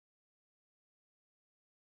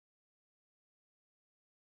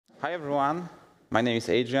Hi everyone, my name is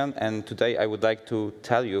Adrian, and today I would like to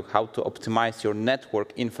tell you how to optimize your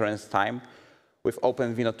network inference time with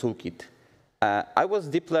OpenVINO Toolkit. I was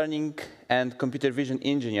deep learning and computer vision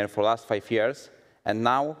engineer for the last 5 years, and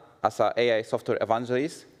now as an AI software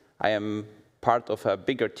evangelist, I am part of a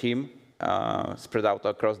bigger team spread out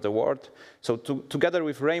across the world. So together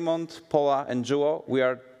with Raymond, Paula, and Juo, we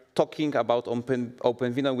are talking about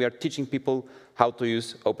OpenVINO. We are teaching people how to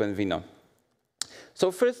use OpenVINO. So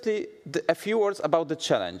firstly, a few words about the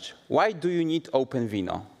challenge. Why do you need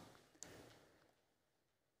OpenVINO?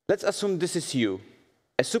 Let's assume this is you,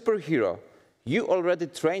 a superhero. You already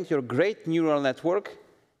trained your great neural network,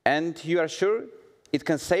 and you are sure it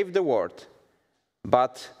can save the world.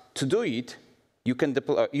 But to do it, you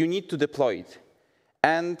need to deploy it.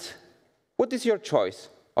 And what is your choice?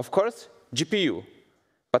 Of course, GPU.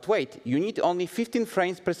 But wait, you need only 15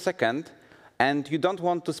 frames per second, and you don't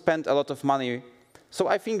want to spend a lot of money. So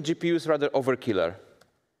I think GPU is rather overkiller.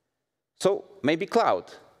 So maybe cloud.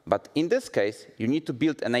 But in this case, you need to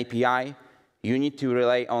build an API, you need to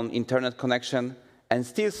rely on internet connection, and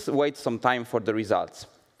still wait some time for the results.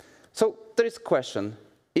 So there is a question.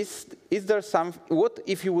 Is there what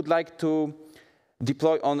if you would like to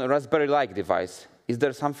deploy on a Raspberry-like device? Is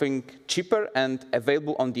there something cheaper and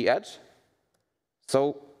available on the edge?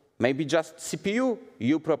 So maybe just CPU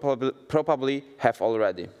you probably have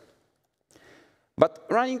already. But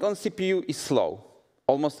running on CPU is slow.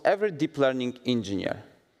 Almost every deep learning engineer.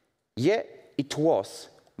 Yeah, it was.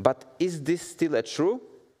 But is this still true?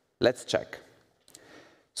 Let's check.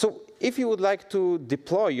 So if you would like to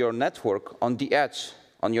deploy your network on the edge,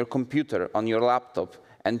 on your computer, on your laptop,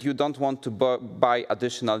 and you don't want to buy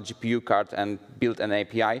additional GPU card and build an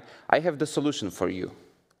API, I have the solution for you.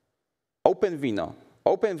 OpenVINO.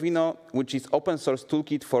 OpenVINO, which is open source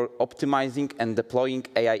toolkit for optimizing and deploying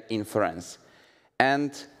AI inference.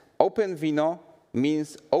 And OpenVINO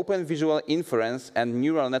means Open Visual Inference and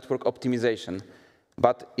Neural Network Optimization.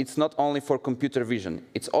 But it's not only for computer vision.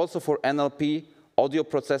 It's also for NLP, audio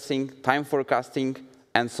processing, time forecasting,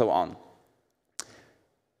 and so on.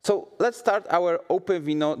 So let's start our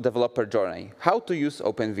OpenVINO developer journey. How to use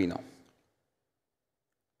OpenVINO.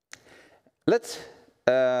 Let's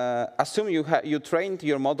assume you trained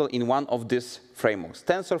your model in one of these frameworks: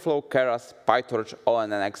 TensorFlow, Keras, PyTorch,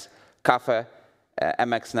 ONNX, Caffe,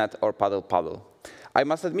 MXNet, or PaddlePaddle. I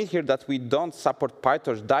must admit here that we don't support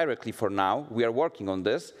PyTorch directly for now. We are working on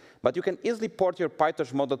this, but you can easily port your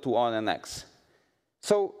PyTorch model to ONNX.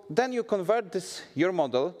 So then you convert your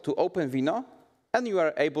model to OpenVINO, and you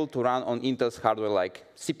are able to run on Intel's hardware like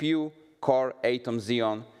CPU, Core, Atom,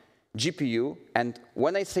 Xeon, GPU. And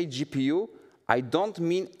when I say GPU, I don't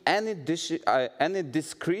mean any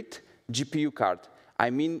discrete GPU card.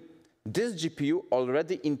 I mean this GPU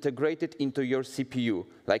already integrated into your CPU,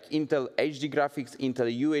 like Intel HD graphics, Intel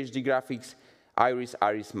UHD graphics,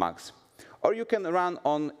 Iris Max. Or you can run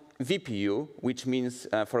on VPU, which means,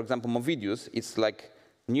 for example, Movidius. It's like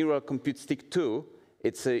Neural Compute Stick 2.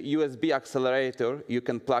 It's a USB accelerator you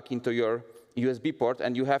can plug into your USB port,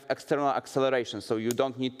 and you have external acceleration, so you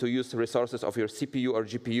don't need to use resources of your CPU or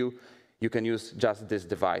GPU. You can use just this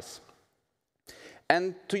device.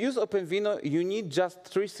 And to use OpenVINO, you need just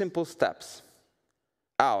 3 simple steps.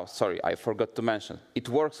 Oh, sorry, I forgot to mention. It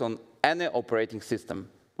works on any operating system: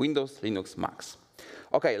 Windows, Linux, Macs.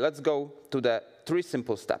 OK, let's go to the 3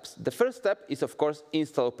 simple steps. The first step is, of course,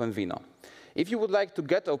 install OpenVINO. If you would like to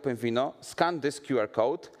get OpenVINO, scan this QR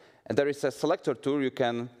code. And there is a selector tool. You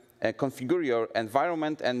can configure your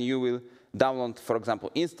environment, and you will download, for example,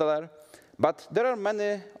 installer. But there are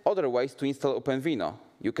many other ways to install OpenVINO.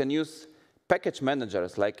 You can use package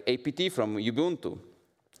managers like apt from Ubuntu,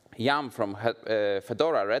 yum from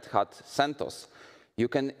Fedora, Red Hat, CentOS. You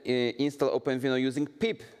can install OpenVINO using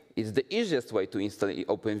pip. It's the easiest way to install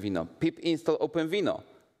OpenVINO. Pip install OpenVINO.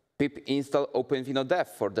 Pip install OpenVINO dev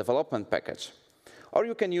for development package. Or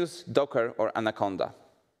you can use Docker or Anaconda.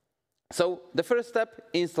 So the first step,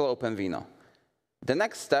 install OpenVINO. The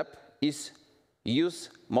next step is use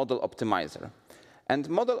Model Optimizer. And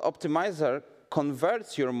Model Optimizer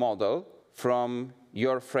converts your model from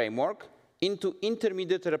your framework into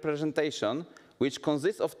intermediate representation, which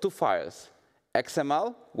consists of 2 files: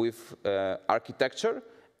 XML with architecture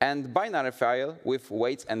and binary file with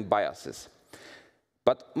weights and biases.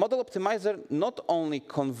 But Model Optimizer not only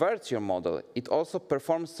converts your model, it also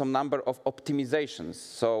performs some number of optimizations.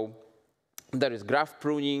 So there is graph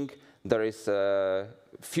pruning, there is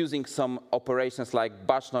fusing some operations like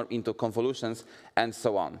batch norm into convolutions, and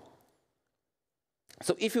so on.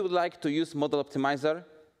 So if you would like to use Model Optimizer,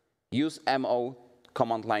 use MO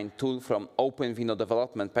command line tool from OpenVINO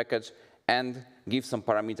development package, and give some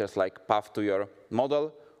parameters like path to your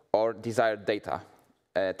model or desired data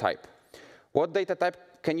type. What data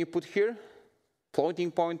type can you put here? Floating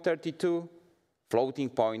point 32, floating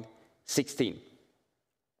point 16.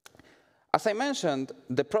 As I mentioned,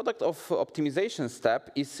 the product of optimization step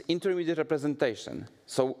is intermediate representation.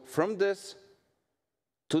 So from this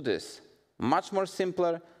to this, much more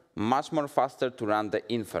simpler, much more faster to run the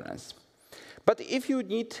inference. But if you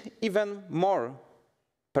need even more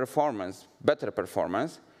performance, better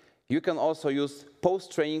performance, you can also use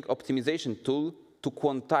post-training optimization tool to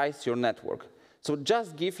quantize your network. So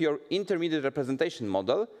just give your intermediate representation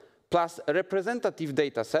model plus a representative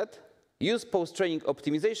data set, use post-training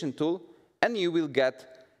optimization tool, and you will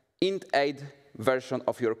get int8 version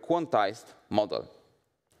of your quantized model.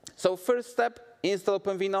 So first step, install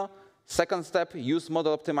OpenVINO. Second step, use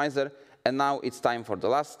model optimizer. And now it's time for the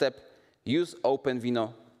last step, use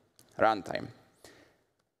OpenVINO Runtime.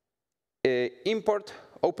 Import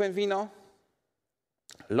OpenVINO,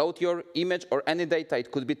 load your image or any data.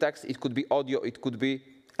 It could be text, it could be audio, it could be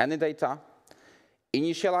any data.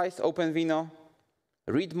 Initialize OpenVINO,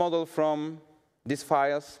 read model from these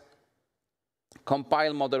files,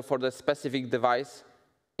 compile model for the specific device,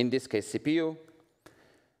 in this case CPU,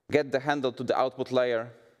 get the handle to the output layer,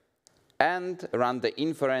 and run the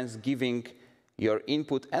inference, giving your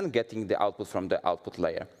input and getting the output from the output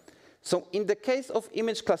layer. So in the case of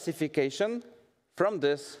image classification, from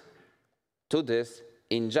this to this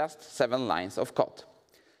in just 7 lines of code.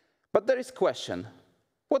 But there is a question,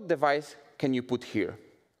 what device can you put here?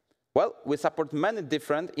 Well, we support many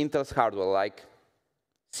different Intel's hardware like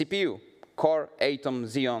CPU, Core, Atom,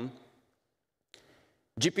 Xeon,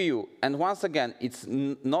 GPU, and once again, it's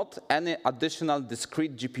not any additional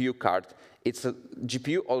discrete GPU card. It's a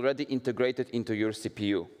GPU already integrated into your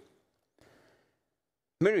CPU.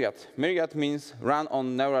 Myriad. Myriad means run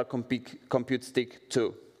on neural compute stick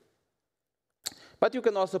 2. But you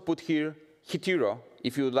can also put here Hitero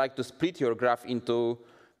if you would like to split your graph into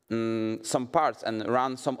some parts and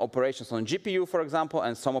run some operations on GPU, for example,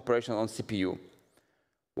 and some operations on CPU.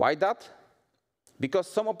 Why that? Because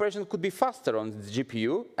some operations could be faster on the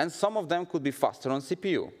GPU, and some of them could be faster on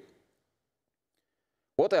CPU.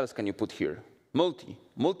 What else can you put here? Multi.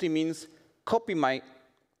 Multi means copy my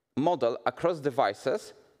model across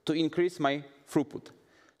devices to increase my throughput.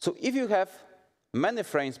 So if you have many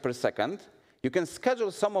frames per second, you can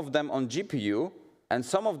schedule some of them on GPU and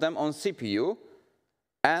some of them on CPU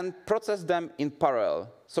and process them in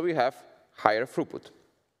parallel, so you have higher throughput.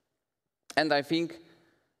 And I think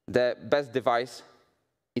the best device,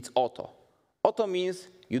 it's auto. Auto means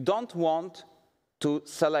you don't want to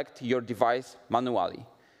select your device manually.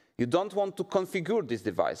 You don't want to configure this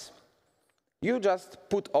device. You just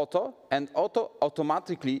put auto, and auto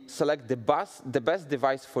automatically select the best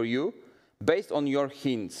device for you based on your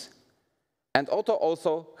hints. And auto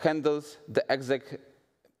also handles the exec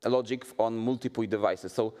logic on multiple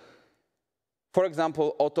devices. So, for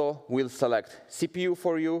example, auto will select CPU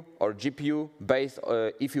for you or GPU based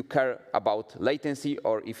if you care about latency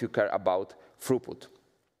or if you care about throughput.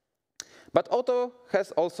 But auto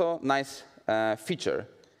has also a nice feature.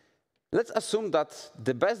 Let's assume that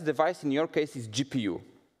the best device in your case is GPU.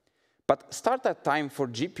 But startup time for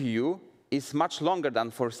GPU is much longer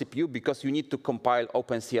than for CPU because you need to compile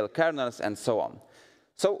OpenCL kernels and so on.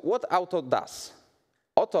 So what auto does?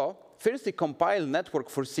 Auto firstly compile network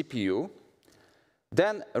for CPU,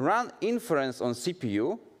 then run inference on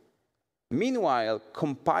CPU, meanwhile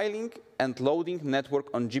compiling and loading network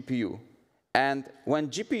on GPU. And when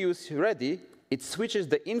GPU is ready, it switches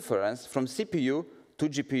the inference from CPU to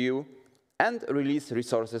GPU and release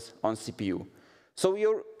resources on CPU. So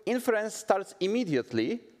your inference starts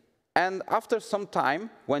immediately, and after some time,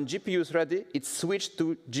 when GPU is ready, it's switched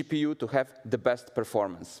to GPU to have the best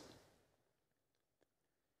performance.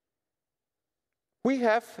 We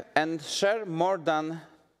have and share more than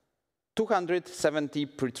 270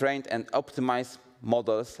 pre-trained and optimized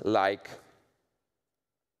models like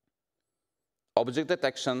object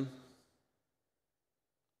detection,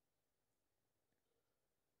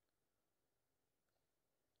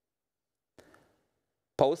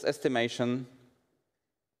 pose estimation,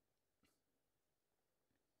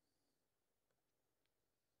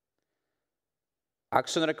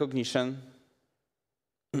 action recognition,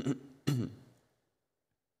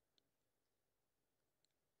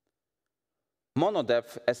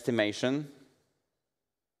 monodepth estimation,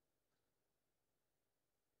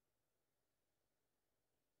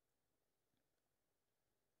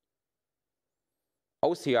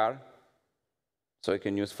 OCR, so you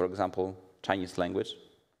can use, for example, Chinese language,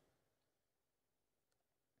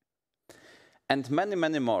 and many,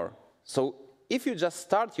 many more. So if you just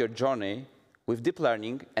start your journey with deep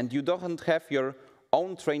learning and you don't have your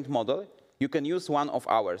own trained model, you can use one of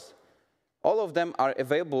ours. All of them are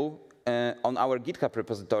available on our GitHub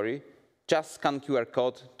repository. Just scan QR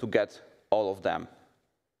code to get all of them.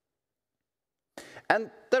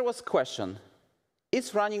 And there was a question.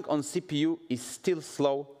 Is running on CPU is still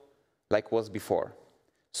slow like was before?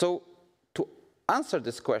 So to answer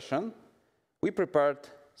this question, we prepared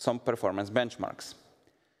some performance benchmarks.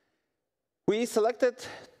 We selected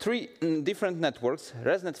 3 different networks,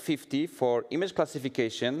 ResNet 50 for image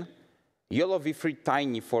classification, YOLO v3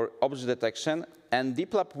 Tiny for object detection, and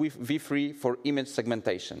DeepLab with v3 for image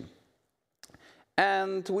segmentation.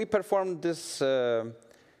 And we performed this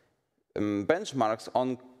benchmarks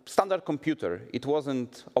on standard computer. It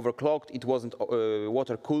wasn't overclocked, it wasn't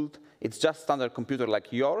water cooled, it's just standard computer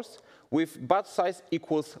like yours with batch size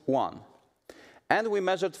equals 1. And we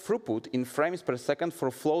measured throughput in frames per second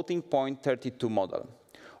for floating point 32 model.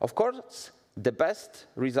 Of course, the best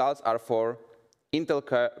results are for Intel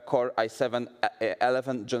Core i7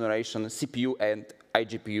 11th generation CPU and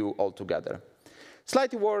iGPU altogether.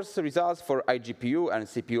 Slightly worse results for iGPU and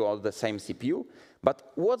CPU, all the same CPU.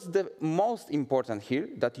 But what's the most important here,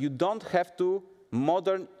 that you don't have to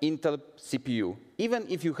modern Intel CPU. Even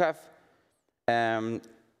if you have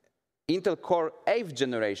Intel Core 8th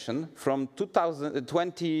generation from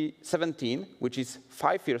 2017, which is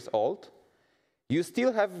 5 years old, you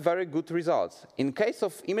still have very good results. In case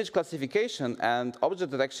of image classification and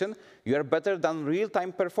object detection, you are better than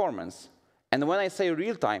real-time performance. And when I say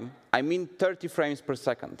real-time, I mean 30 frames per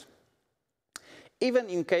second. Even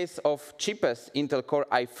in case of cheapest Intel Core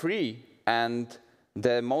i3 and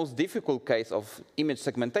the most difficult case of image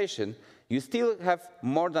segmentation, you still have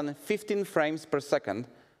more than 15 frames per second,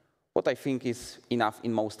 what I think is enough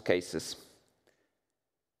in most cases.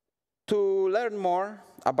 To learn more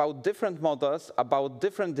about different models, about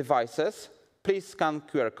different devices, please scan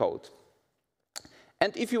QR code.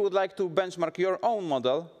 And if you would like to benchmark your own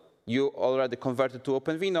model, you already converted to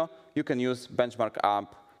OpenVINO, you can use benchmark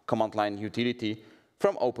app command line utility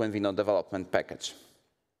from OpenVINO development package.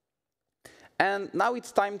 And now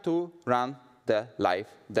it's time to run the live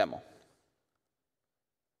demo.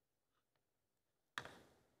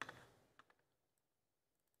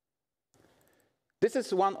 This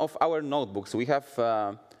is one of our notebooks. We have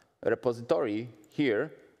a repository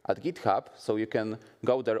here at GitHub, so you can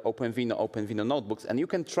go there, OpenVINO notebooks, and you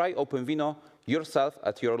can try OpenVINO yourself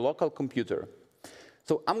at your local computer.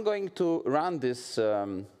 So I'm going to run this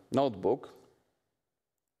notebook.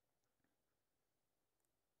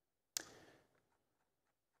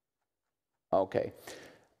 OK,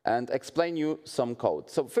 and explain you some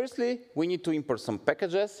code. So firstly, we need to import some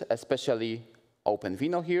packages, especially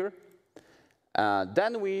OpenVINO here.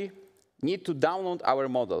 Then we need to download our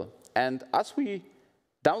model. And as we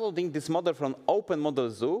downloading this model from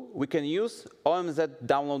OpenModel.zoo, we can use OMZ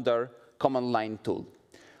Downloader command line tool.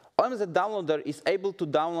 OMZ Downloader is able to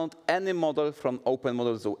download any model from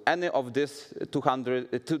OpenModel.zoo, any of these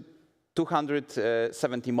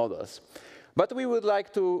 270 models. But we would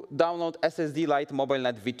like to download SSD Lite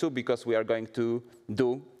MobileNet v2 because we are going to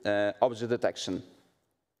do object detection.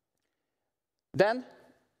 Then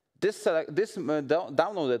this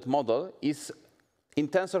downloaded model is in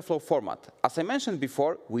TensorFlow format. As I mentioned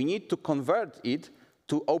before, we need to convert it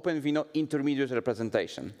to OpenVINO intermediate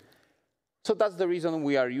representation. So that's the reason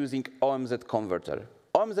we are using OMZ Converter.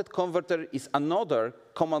 OMZ Converter is another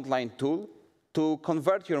command line tool to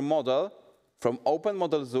convert your model from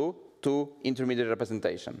OpenModel.zoo to intermediate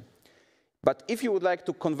representation. But if you would like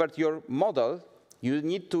to convert your model, you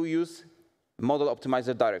need to use Model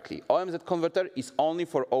Optimizer directly. OMZ Converter is only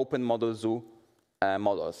for OpenModel.zoo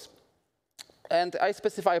models. And I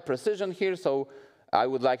specify precision here, so I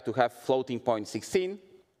would like to have floating point 16.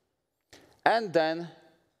 And then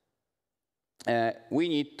we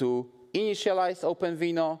need to initialize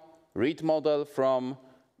OpenVINO, read model from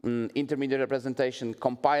intermediate representation,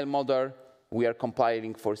 compile model. We are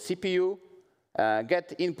compiling for CPU,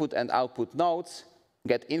 get input and output nodes,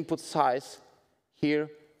 get input size here.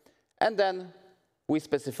 And then we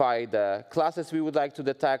specify the classes we would like to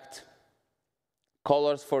detect,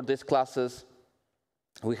 colors for these classes.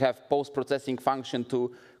 We have post-processing function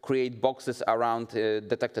to create boxes around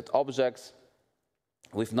detected objects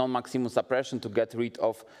with non-maximum suppression to get rid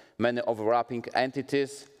of many overlapping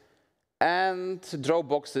entities, and draw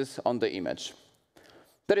boxes on the image.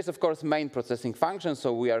 There is, of course, main processing function,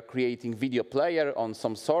 so we are creating video player on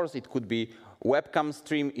some source. It could be webcam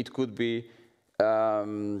stream, it could be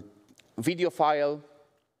video file.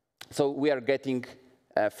 So we are getting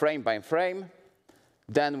frame by frame.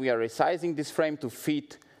 Then we are resizing this frame to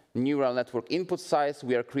fit neural network input size.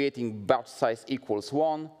 We are creating batch size equals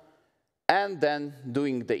 1, and then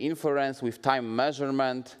doing the inference with time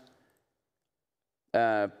measurement,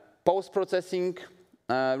 post-processing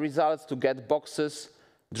results to get boxes,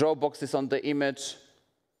 draw boxes on the image,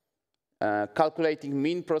 calculating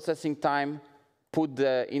mean processing time, put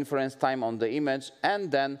the inference time on the image,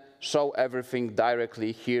 and then show everything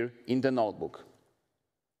directly here in the notebook.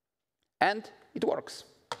 And it works.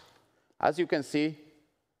 As you can see,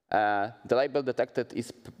 the label detected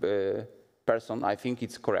is person. I think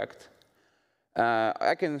it's correct.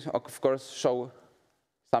 I can, of course, show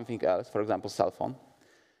something else, for example, cell phone.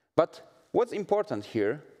 But what's important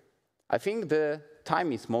here, I think the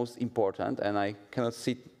time is most important, and I cannot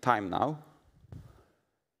see time now.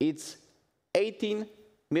 It's 18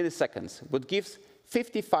 milliseconds, which gives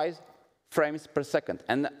 55 frames per second.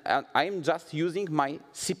 And I'm just using my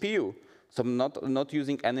CPU, so I'm not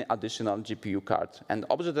using any additional GPU card. And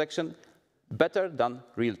object detection, better than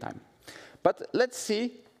real time. But let's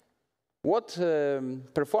see what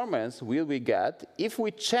performance will we get if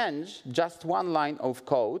we change just one line of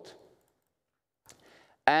code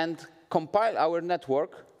and compile our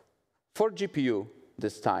network for GPU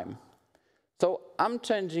this time. So I'm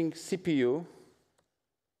changing CPU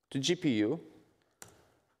to GPU.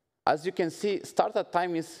 As you can see, startup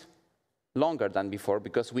time is longer than before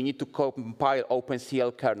because we need to compile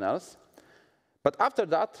OpenCL kernels. But after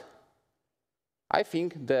that, I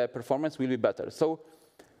think the performance will be better. So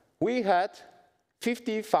we had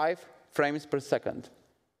 55 frames per second.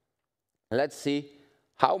 Let's see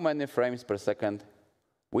how many frames per second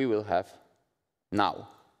we will have now.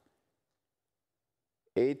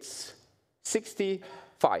 It's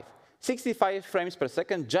 65. 65 frames per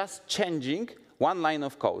second, just changing one line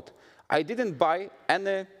of code. I didn't buy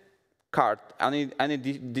any card, any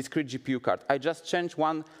discrete GPU card. I just changed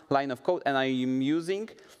one line of code, and I am using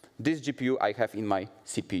this GPU I have in my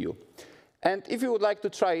CPU. And if you would like to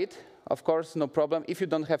try it, of course, no problem. If you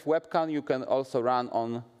don't have webcam, you can also run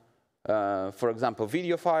on, for example,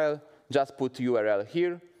 video file. Just put URL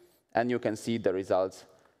here, and you can see the results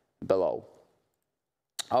below.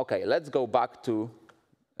 OK, let's go back to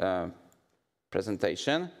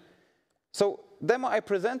presentation. So demo I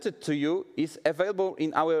presented to you is available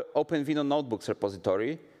in our OpenVINO Notebooks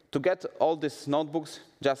repository. To get all these notebooks,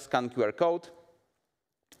 just scan QR code.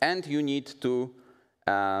 And you need to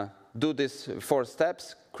do these 4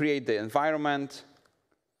 steps: create the environment,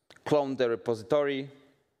 clone the repository,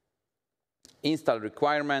 install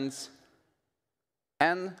requirements,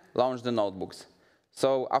 and launch the notebooks.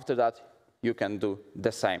 So after that, you can do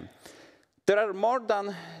the same. There are more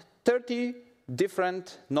than 30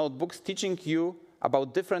 different notebooks teaching you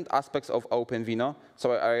about different aspects of OpenVINO,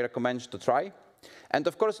 so I recommend you to try. And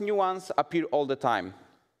of course, new ones appear all the time.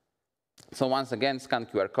 So once again, scan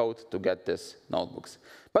QR code to get these notebooks.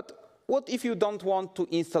 But what if you don't want to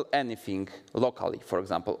install anything locally, for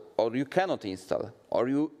example, or you cannot install, or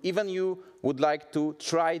you would like to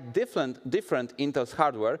try different Intel's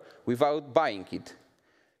hardware without buying it?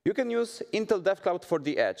 You can use Intel DevCloud for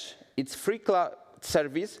the Edge. It's a free cloud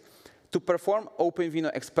service to perform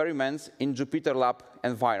OpenVINO experiments in Jupyter Lab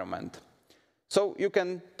environment. So you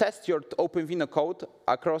can test your OpenVINO code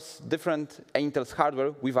across different Intel's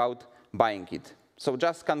hardware without buying it. So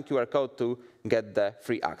just scan QR code to get the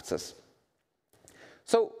free access.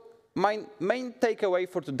 So my main takeaway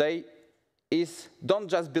for today is don't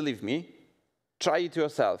just believe me, try it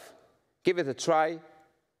yourself. Give it a try,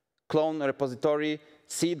 clone a repository,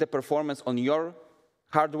 see the performance on your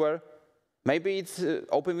hardware. Maybe it's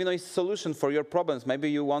OpenVINO is a solution for your problems. Maybe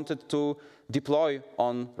you wanted to deploy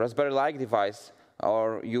on Raspberry-like device,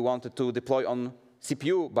 or you wanted to deploy on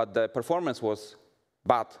CPU, but the performance was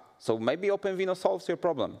bad. So maybe OpenVINO solves your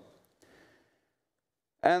problem.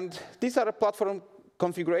 And these are a platform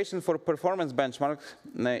configuration for performance benchmarks.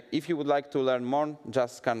 If you would like to learn more,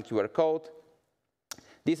 just scan QR code.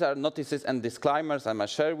 These are notices and disclaimers I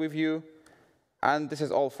must share with you. And this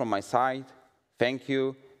is all from my side. Thank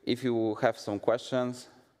you. If you have some questions.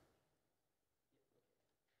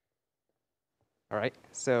 All right.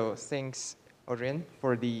 So thanks, Adrian,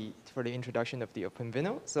 for the introduction of the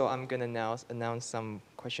OpenVINO. So I'm going to now announce some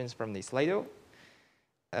questions from the Slido.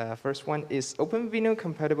 First one, is OpenVINO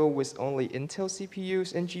compatible with only Intel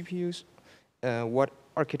CPUs and GPUs? What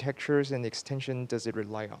architectures and extension does it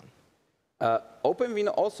rely on?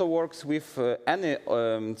 OpenVINO also works with any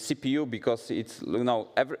CPU because it's,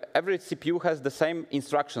 every CPU has the same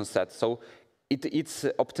instruction set. So it's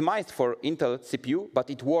optimized for Intel CPU, but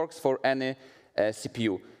it works for any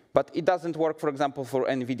CPU. But it doesn't work, for example, for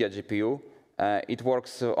NVIDIA GPU. It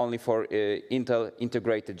works only for Intel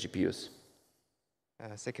integrated GPUs.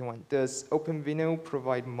 Second one, does OpenVINO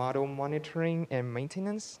provide model monitoring and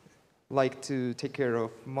maintenance, like to take care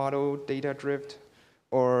of model data drift,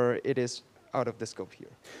 or it is out of the scope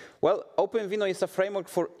here? Well, OpenVINO is a framework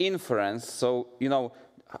for inference, so you know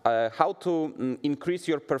how to increase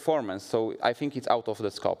your performance. So I think it's out of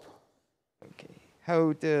the scope. Okay.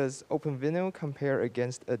 How does OpenVINO compare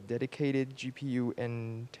against a dedicated GPU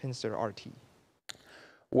and TensorRT?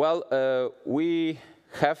 Well, we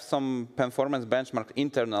have some performance benchmark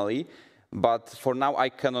internally, but for now I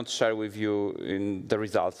cannot share with you the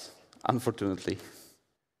results, unfortunately.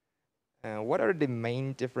 What are the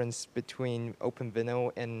main differences between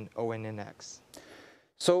OpenVINO and ONNX?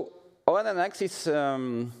 So ONNX is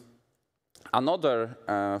another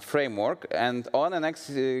framework, and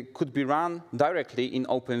ONNX could be run directly in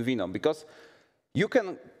OpenVINO, because you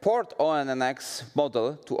can port ONNX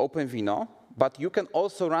model to OpenVINO, but you can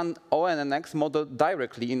also run ONNX model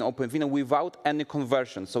directly in OpenVINO without any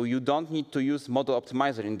conversion. So you don't need to use model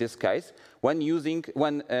optimizer in this case when using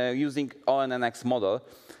ONNX model.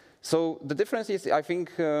 So the difference is, I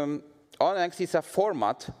think, ONNX is a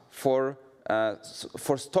format for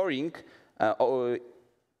storing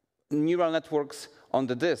neural networks on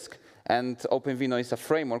the disk, and OpenVINO is a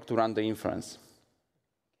framework to run the inference.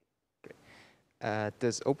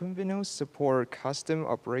 Does OpenVINO support custom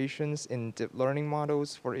operations in deep learning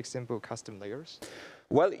models, for example, custom layers?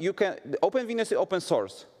 Well, you can. OpenVINO is open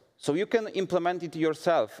source, so you can implement it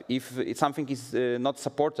yourself if something is not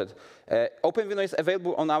supported. OpenVINO is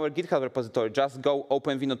available on our GitHub repository. Just go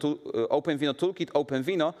OpenVINO Toolkit,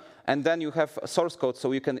 OpenVINO, and then you have source code,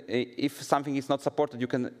 so you can, if something is not supported, you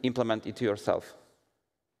can implement it yourself.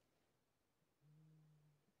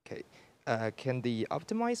 Okay. Can the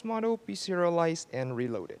optimized model be serialized and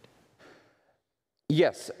reloaded?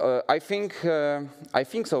 Yes, I think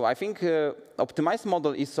so. I think optimized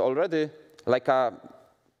model is already like a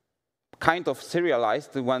kind of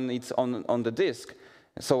serialized when it's on the disk.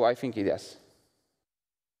 So I think yes.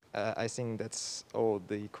 I think that's all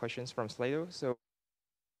the questions from Slido. So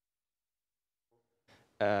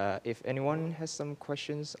if anyone has some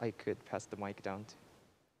questions, I could pass the mic down to.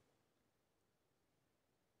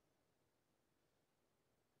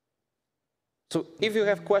 So if you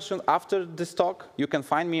have questions after this talk, you can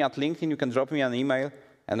find me at LinkedIn, you can drop me an email,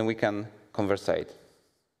 and we can conversate.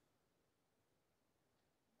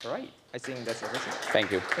 All right, I think that's everything. Thank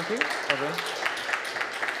you. Thank you, everyone.